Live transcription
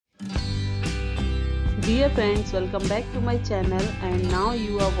Dear friends, welcome back to my channel, and now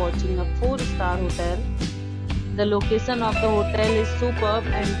you are watching a 4-star hotel. The location of the hotel is superb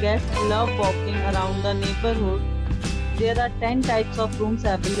and guests love walking around the neighborhood. There are 10 types of rooms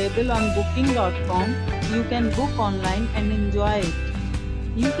available on booking.com. You can book online and enjoy it.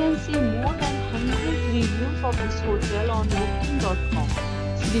 You can see more than 100 reviews of this hotel on booking.com.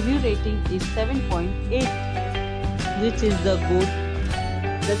 Its review rating is 7.8, which is the good.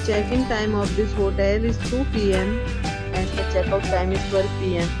 The check-in time of this hotel is 2 p.m. and the check-out time is 12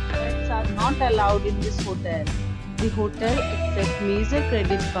 p.m. Pets are not allowed in this hotel. The hotel accepts major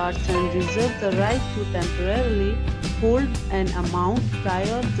credit cards and reserves the right to temporarily hold an amount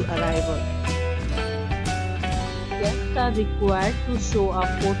prior to arrival. Guests are required to show a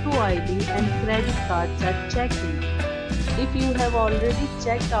photo ID and credit cards at check-in. If you have already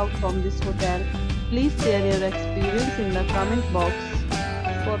checked out from this hotel, please share your experience in the comment box.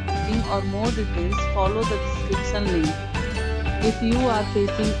 For booking or more details, follow the description link. If you are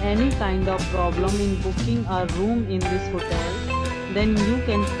facing any kind of problem in booking a room in this hotel, then you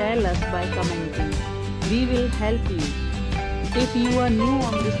can tell us by commenting. We will help you. If you are new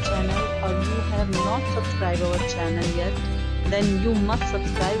on this channel or you have not subscribed our channel yet, then you must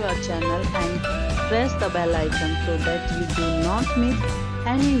subscribe our channel and press the bell icon so that you do not miss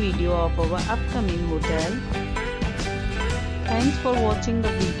any video of our upcoming hotel. Thanks for watching the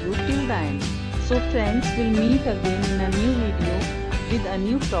video till the end. So friends, will meet again in a new video with a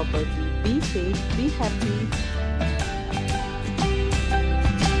new property. Be safe, be happy.